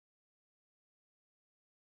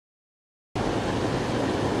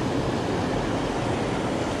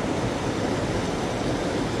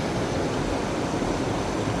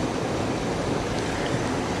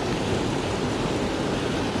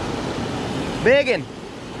Biggin.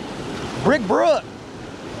 Brick brook.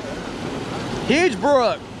 Huge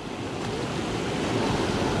brook.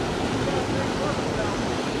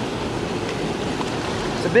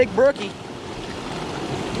 It's a big brookie.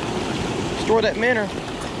 Destroy that minnow.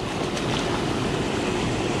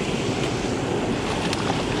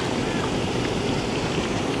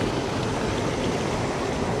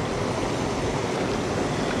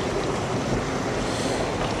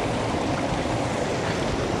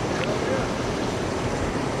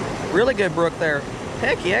 Really good brook there.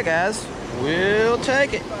 Heck yeah, guys. We'll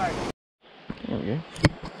take it. There we go.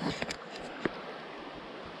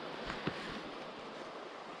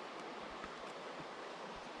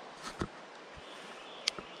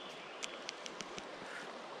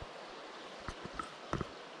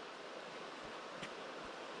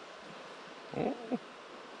 Oh.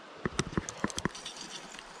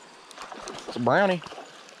 It's a brownie.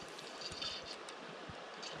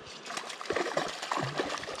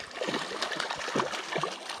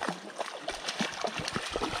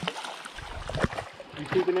 You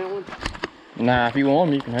keeping that one? Nah, if you want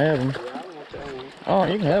them, you can have them. Yeah, I want that one. Oh,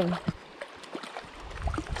 you can have them.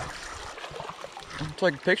 I'll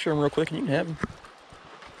take a picture of them real quick and you can have them.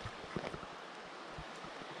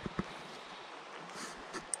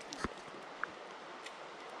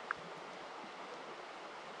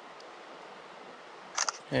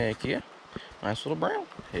 Heck yeah. Nice little brown.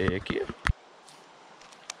 Heck yeah.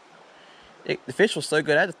 The fish was so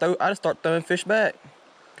good, I had to start throwing fish back.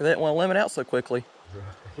 Because I didn't want to limit out so quickly.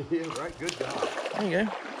 Right. Yeah, right. Good job. There you go.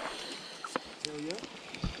 Hell yeah.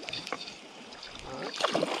 All right.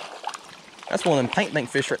 That's one of them tank bank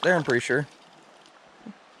fish right there, I'm pretty sure.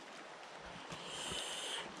 Good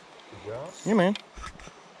job. Yeah, man.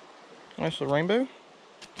 Nice little rainbow. You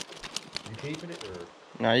keeping it or?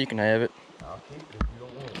 No, you can have it. I'll keep it if you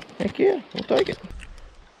don't want it. Heck yeah, we'll take it.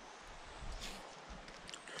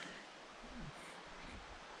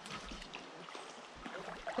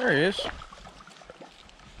 There he is.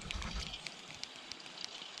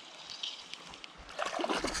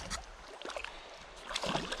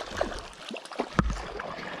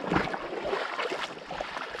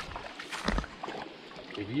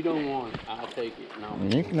 If you don't want it, I'll take it. No.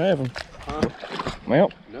 You can have him. Huh?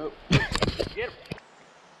 Well. Nope. Get him.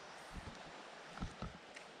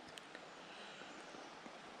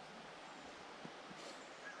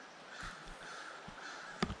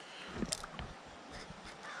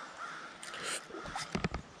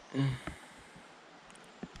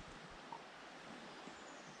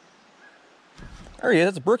 There he is,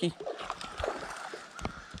 that's a brookie.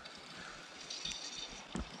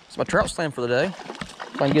 It's my trout slam for the day.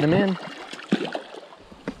 If I can get him in.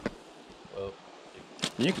 Well,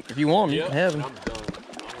 If you want him, you can have him. I'm done.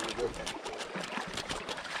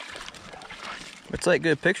 Let's take a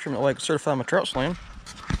good picture of him that way I can certify my trout slam.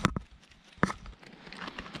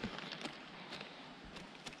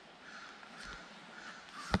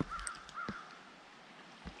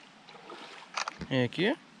 Heck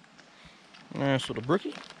yeah. Nice little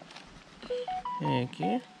brookie. Heck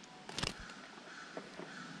yeah.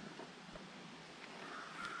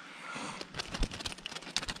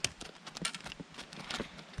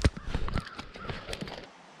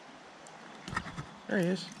 There he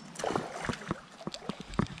is.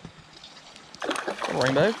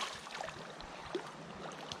 Rainbow.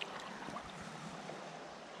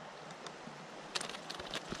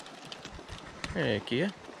 Heck yeah.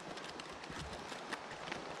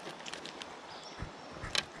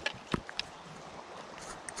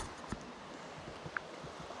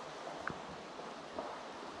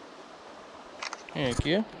 Heck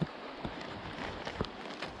yeah.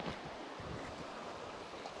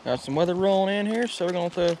 Got some weather rolling in here, so we're going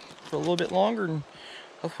to throw for a little bit longer and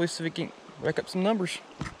hopefully see if we can rack up some numbers.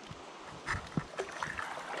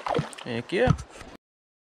 Heck yeah.